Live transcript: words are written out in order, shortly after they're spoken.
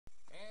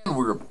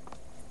We're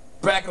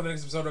back on the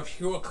next episode of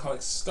Hero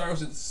Comics Star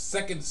Wars'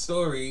 second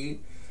story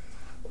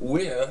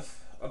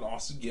with an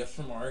awesome gift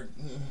from our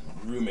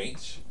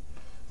roommate,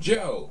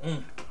 Joe.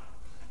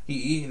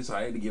 He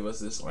decided to give us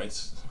this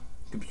nice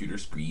computer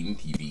screen,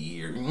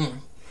 TV, or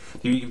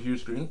TV computer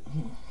screen,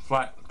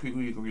 flat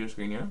TV computer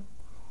screen here.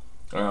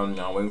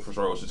 Now waiting for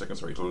Star Wars' second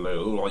story to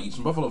I'll eat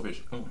some buffalo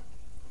fish.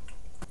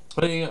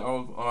 Plenty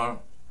of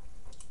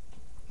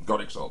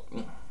garlic salt,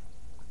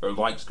 or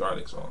likes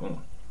garlic salt.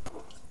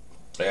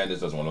 And this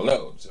doesn't want to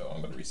load, so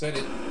I'm going to reset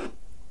it,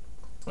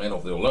 and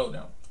hopefully it'll load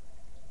now.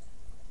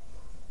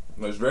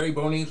 It's very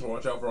bony, so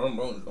watch out for on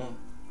bones.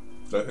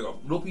 So I pick off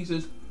little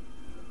pieces,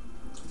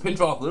 pinch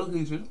off little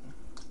pieces.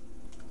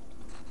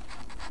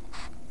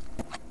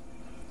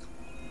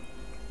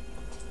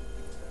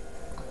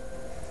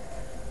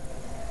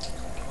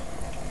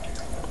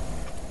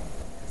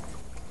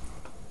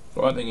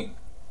 So I'm thinking,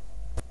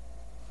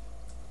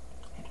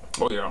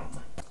 oh yeah.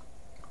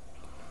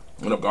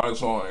 And garlic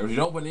salt. If you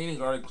don't put any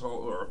garlic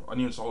salt or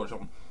onion salt or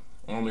something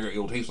on there,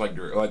 it'll taste like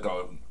dirt,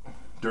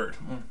 dirt.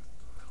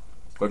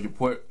 But if you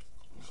put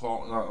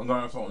salt,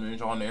 garlic salt and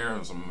onions on there,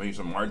 and maybe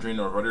some margarine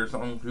or butter or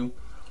something too,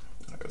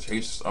 it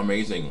tastes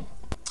amazing.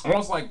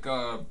 Almost like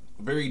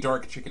very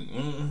dark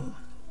chicken.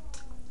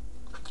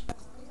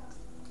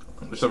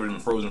 This stuff has been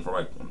frozen for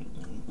like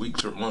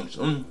weeks or months.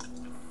 I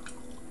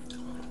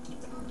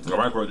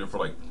microwaved it for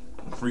like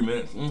 3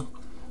 minutes.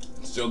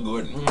 Still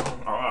good.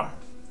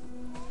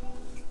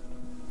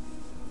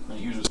 I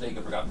used a steak.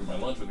 I forgot to bring my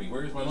lunch with me.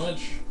 Where's my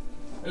lunch?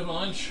 There's my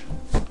lunch.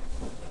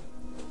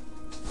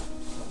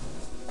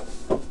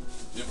 Did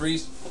it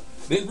freeze?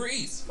 Didn't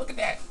freeze. Look at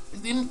that.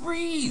 It didn't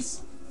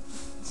freeze.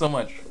 So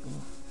much.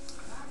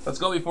 Let's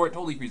go before it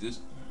totally freezes.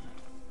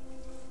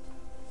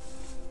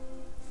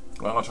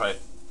 Well, I'll try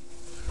it.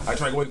 I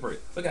try going for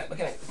it. Look at it. Look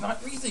at it. It's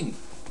not freezing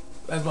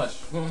as much.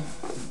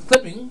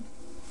 Clipping.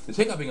 It's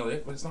hiccuping of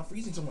it, but it's not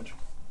freezing so much.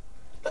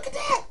 Look at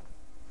that.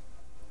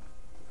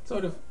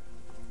 Sort of.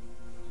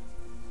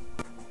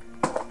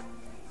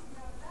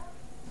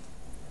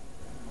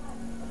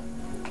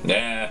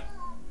 Nah.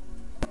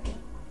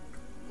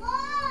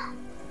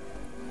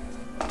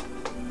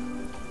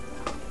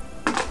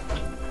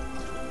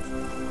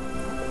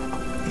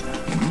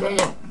 Man.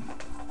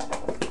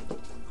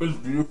 It's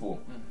beautiful.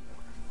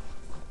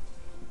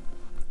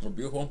 It's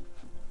beautiful.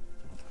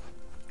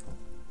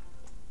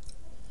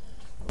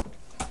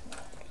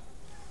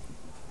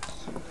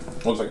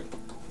 Looks like,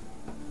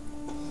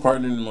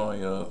 pardon my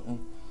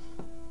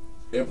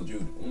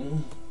amplitude.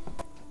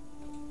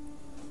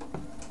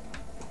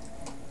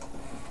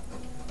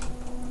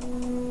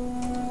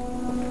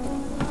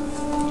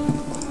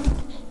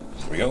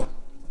 There we go.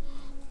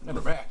 And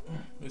we're back.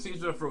 The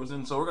seats are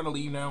frozen, so we're gonna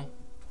leave now.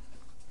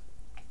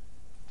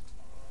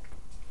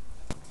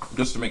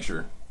 Just to make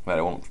sure that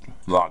it won't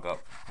log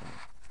up.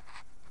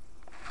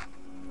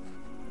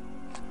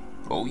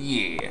 Oh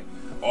yeah.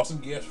 Awesome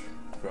gift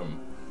from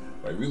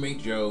my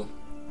roommate Joe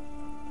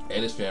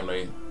and his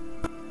family.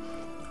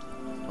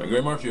 Thank you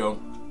very much, Joe.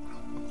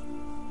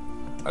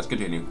 Let's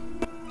continue.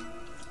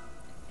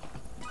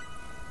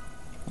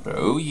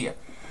 Oh yeah.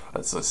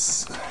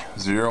 Let's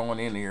zero one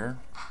in here.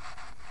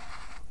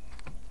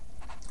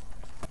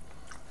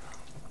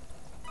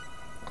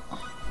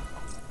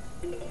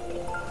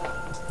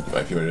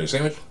 My favorite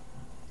sandwich.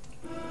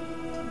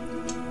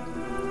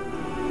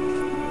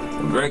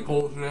 Very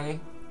cold today.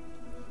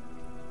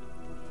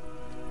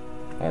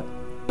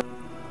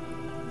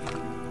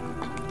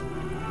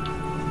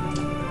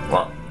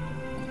 Wow.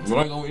 When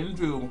I go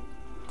into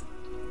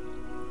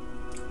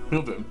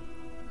Hilton,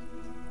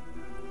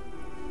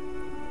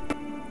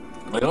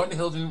 I go into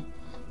Hilton,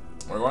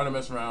 I want to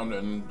mess around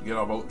and get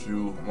our boat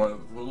to one of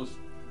the coolest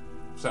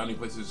sounding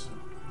places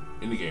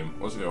in the game.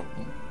 Let's go.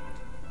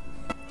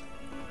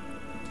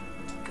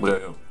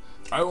 But,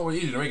 I won't be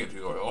easy to make it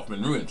to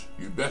Hoffman Ruins.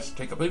 You best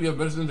take a plenty of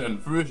medicines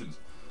and provisions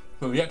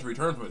whom yet to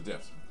return from his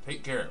deaths.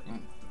 Take care.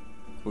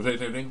 Who say the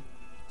same thing?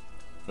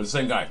 It's the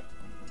same guy.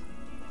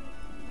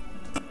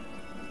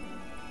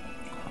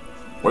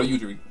 What are you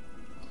doing?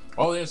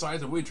 All the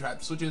insides of weed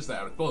trap switches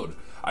that explode.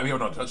 I'm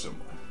able to touch them.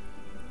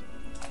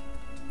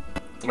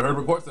 I heard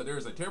reports that there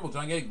is a terrible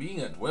gigantic being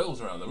that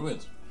dwells around the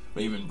ruins.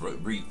 May even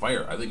breathe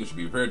fire. I think it should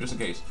be prepared just in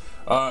case.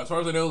 As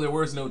far as I know, there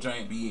was no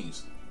giant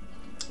beings.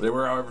 There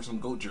were, however, some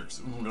goat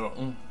jerks.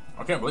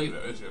 I can't believe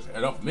it. It's just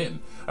enough men.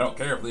 I don't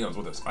care if Leon's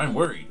with us. I'm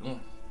worried. I'm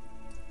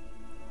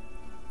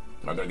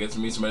gonna get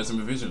me some medicine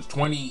provisions.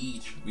 20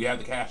 each. We have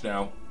the cash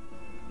now.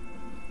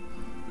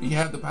 We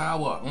have the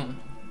power.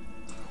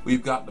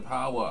 We've got the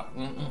power.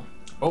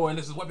 Oh, and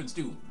this is weapons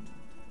too.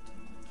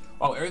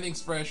 Oh,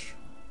 everything's fresh.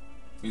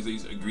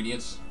 These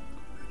ingredients.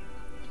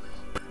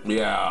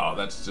 Yeah,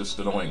 that's just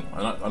annoying.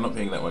 I'm not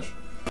paying that much.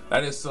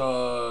 That is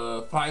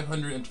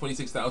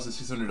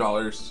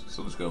 $526,600.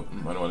 So let's go.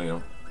 I don't want to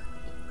go.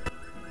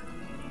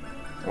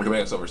 We can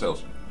make ourselves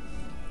ourselves.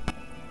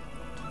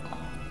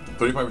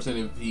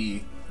 35%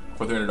 MP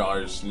for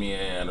 $300.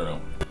 Man, I don't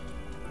know.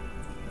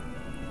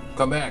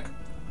 Come back.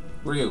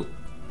 Where are you?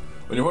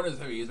 When your run is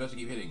heavy, it's best to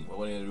keep hitting. But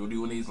when you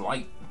do when he's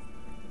light,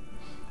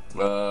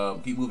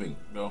 Keep moving.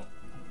 No.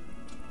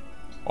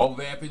 All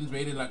weapons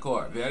made in La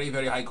Core. Very,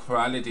 very high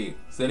quality.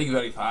 Selling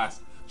very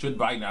fast. Should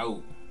buy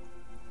now.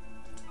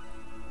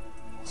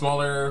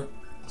 Smaller.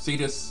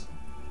 Cetus.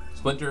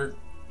 Splinter.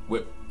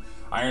 Whip.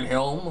 Iron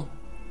Helm.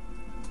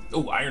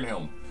 Oh, Iron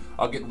Helm.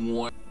 I'll get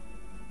one.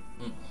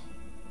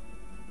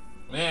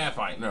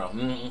 Fine. No.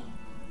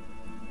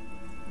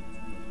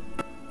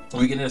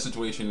 We get in a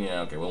situation,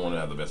 yeah, okay, we'll want to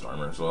have the best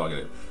armor, so I'll get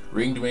it.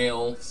 Ringed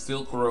mail,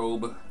 silk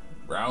robe,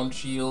 brown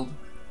shield,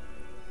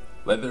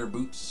 leather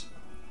boots.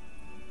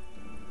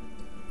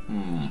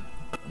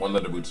 One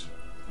leather boots.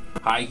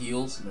 High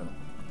heels? No.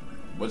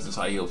 What's this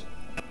high heels?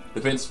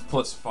 Defense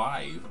plus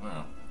 5.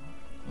 Oh.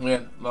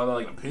 Yeah, not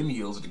like the pin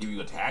heels to give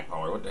you attack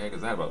power. What the heck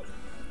is that about?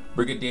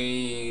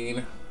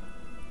 Brigadine.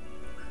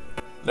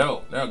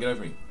 No, get away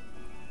from me.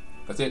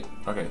 That's it.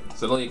 Okay,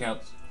 settle the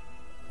accounts.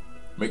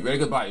 Make ready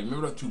goodbye.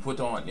 Remember to put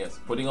on. Yes,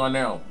 putting on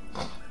now.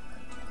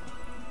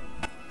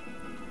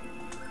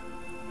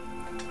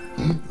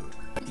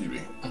 Excuse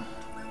me.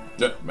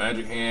 Yeah,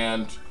 magic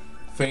hand.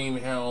 Fame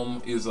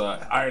helm is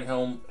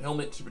iron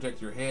helmet to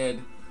protect your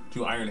head.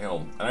 To iron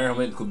helm. An iron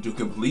helmet to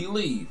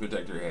completely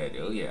protect your head.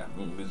 Oh yeah.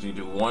 You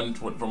do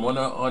from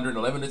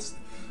 111.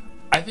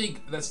 I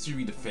think that should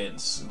be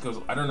defense because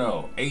I don't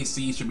know.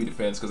 AC should be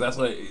defense because that's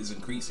what is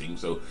increasing.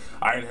 So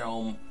iron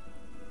helm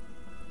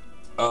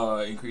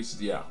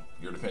increases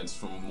your defense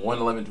from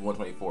 111 to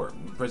 124.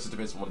 Increases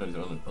defense from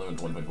 111 to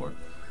 124.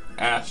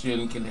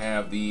 Ashen can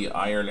have the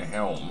iron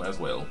helm as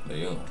well. There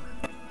you go.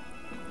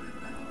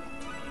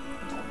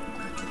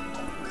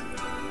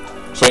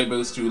 Suede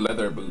boots to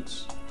leather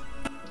boots.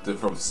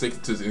 From 6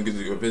 to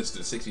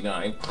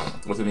 69.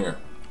 What's in here?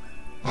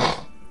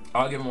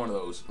 I'll give him one of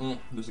those,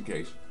 just in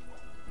case.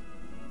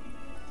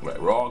 Right,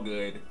 we're all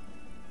good.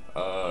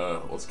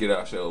 Let's get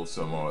ourselves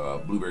some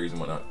blueberries and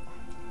whatnot.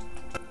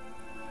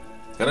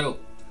 Hello.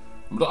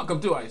 Welcome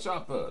to our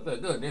shop. The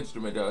good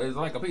instrument is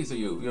like a piece of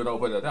you. You know,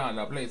 put it down in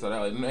a place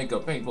that make a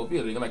painful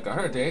feeling like a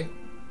hurt, eh?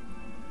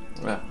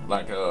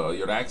 Like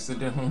your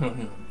accent,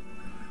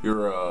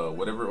 your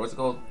whatever. What's it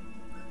called?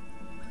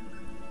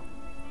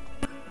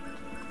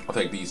 I'll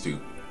take these two.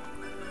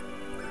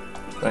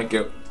 Thank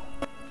you.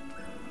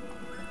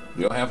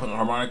 You don't have a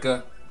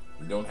harmonica?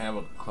 You don't have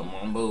a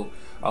combo?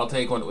 I'll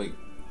take one. Wait.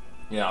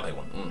 Yeah, I'll take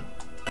one.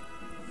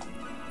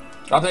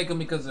 I'll take them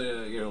because,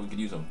 you know, we could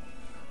use them.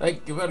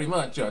 Thank you very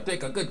much.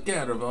 Take a good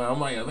care of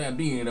my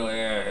bambino.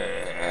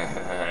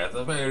 It's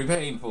very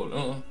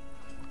painful.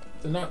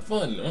 It's not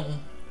fun.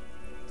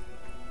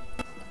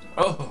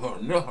 Oh,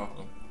 no.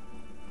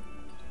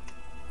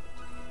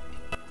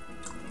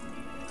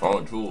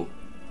 Oh, cool.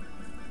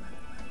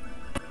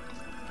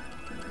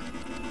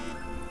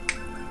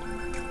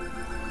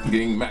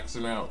 Getting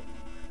maxing out.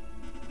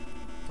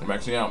 I'm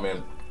maxing out,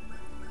 man.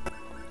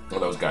 Oh,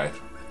 those guys.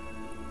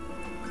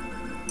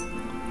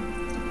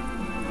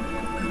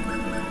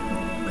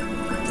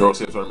 Throw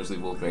sips on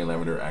Mislead Wolfbane,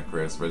 Lavender,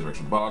 Acress,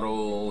 Resurrection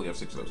Bottle. You have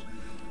 6 of those.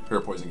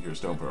 Hair Poison Cure,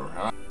 Stone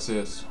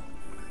Paralysis.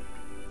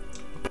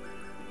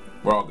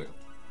 We're all good.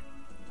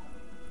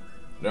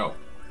 No.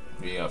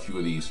 Yeah, a few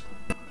of these.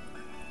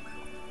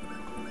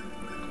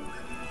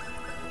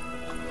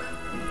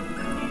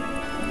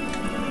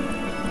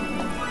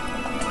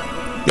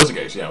 Just in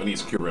case, yeah, we need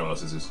some cure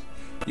paralysis.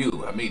 You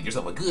have made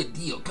yourself a good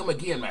deal. Come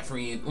again, my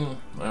friend.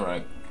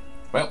 Alright.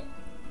 Well,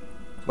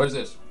 what is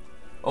this?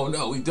 Oh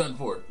no, we've done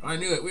for it. I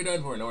knew it. We're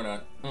done for it. No, we're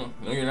not.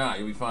 No, you're not.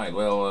 You'll be fine.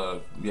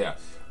 Well, yeah.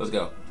 Let's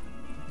go.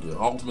 Yeah,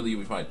 ultimately, you'll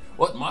be fine.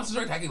 What? Monsters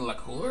are attacking La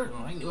Cour?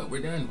 Oh, I knew it.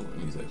 We're done for it.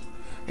 He says.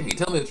 Hey,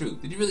 tell me the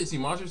truth. Did you really see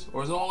monsters?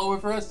 Or is it all over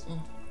for us?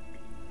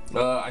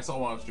 I saw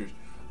monsters,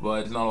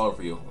 but it's not all over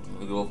for you.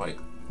 We'll fight.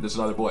 Just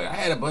another boy. I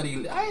had a buddy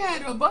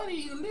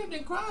who lived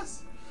in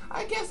Cross.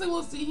 I guess I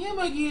will see him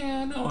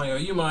again. Oh, yeah,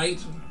 you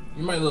might.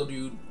 You might, little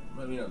dude.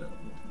 But we don't know.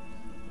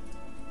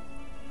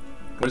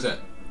 What is that?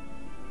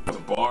 It's a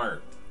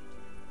bar.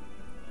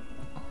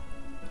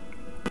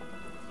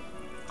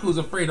 Who's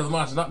afraid of the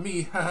monsters? Not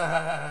me.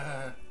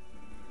 Yeah.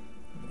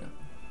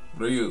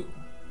 What are you?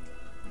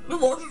 The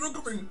monsters are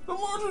coming. The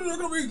monsters are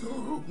coming.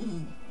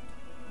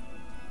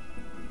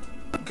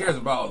 Who cares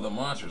about the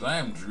monsters? I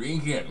am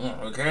drinking.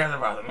 Who cares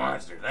about the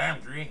monsters? I am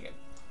drinking.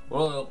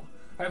 Well,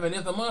 Heaven,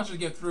 if the monsters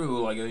get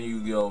through, like you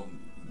know,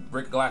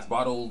 break a glass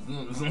bottle.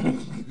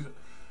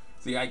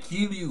 See, I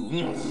kill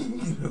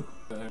you.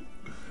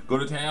 Go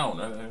to town.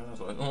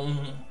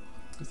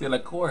 See,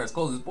 like Core has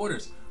closed its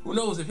borders. Who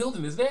knows if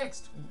Hilton is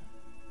next?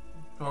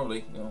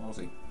 Probably. You know, we'll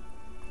see.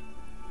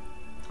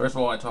 First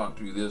of all, I talked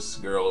to this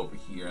girl over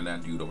here and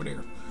that dude over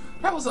there.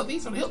 That was a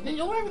these from Hilton.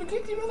 You're having a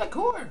kick to like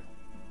Core.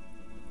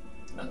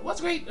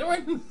 What's great? All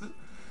right.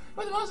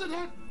 What the monster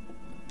attack?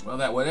 Well,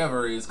 that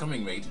whatever is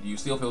coming, mate. Do you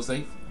still feel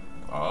safe?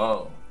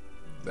 Oh,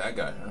 that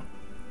guy, huh?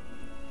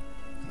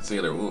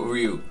 Sailor, who are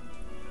you?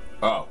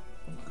 Oh,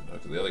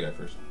 talk to the other guy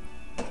first.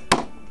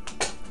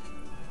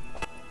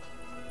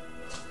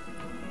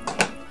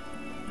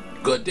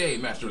 Good day,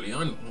 Master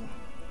Leon.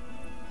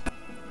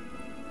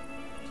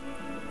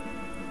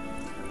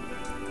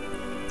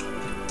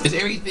 Is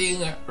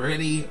everything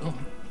ready?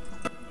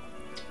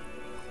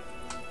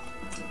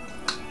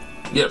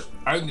 Yes,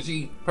 I can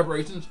see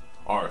preparations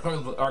are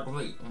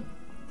complete.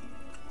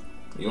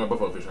 You want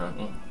buffalo fish, huh?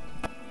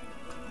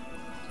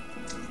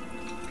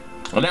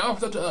 And now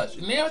it's up to us.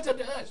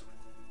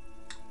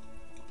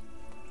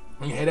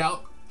 When you head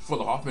out for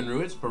the Hoffman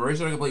Ruins,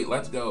 preparations are complete.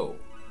 Let's go.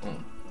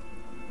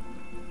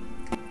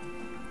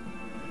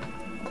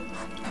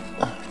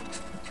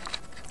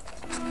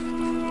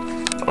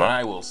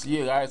 I will see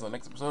you guys on the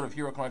next episode of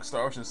Hero Comic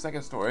Star Ocean's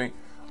second story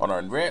on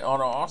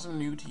our awesome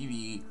new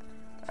TV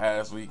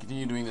as we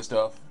continue doing this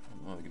stuff.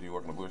 I'm gonna continue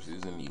working on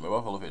bushes and eat my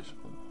buffalo fish.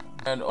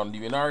 And on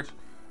DeviantArt,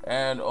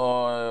 and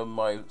on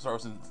my Star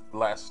Ocean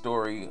last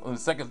story,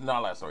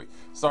 not last story,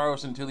 Star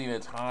Ocean Till the End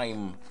of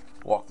Time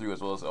walkthrough,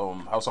 as well as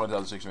House on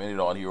 2006 ended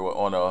on here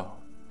on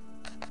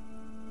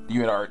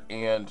DeviantArt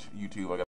and YouTube.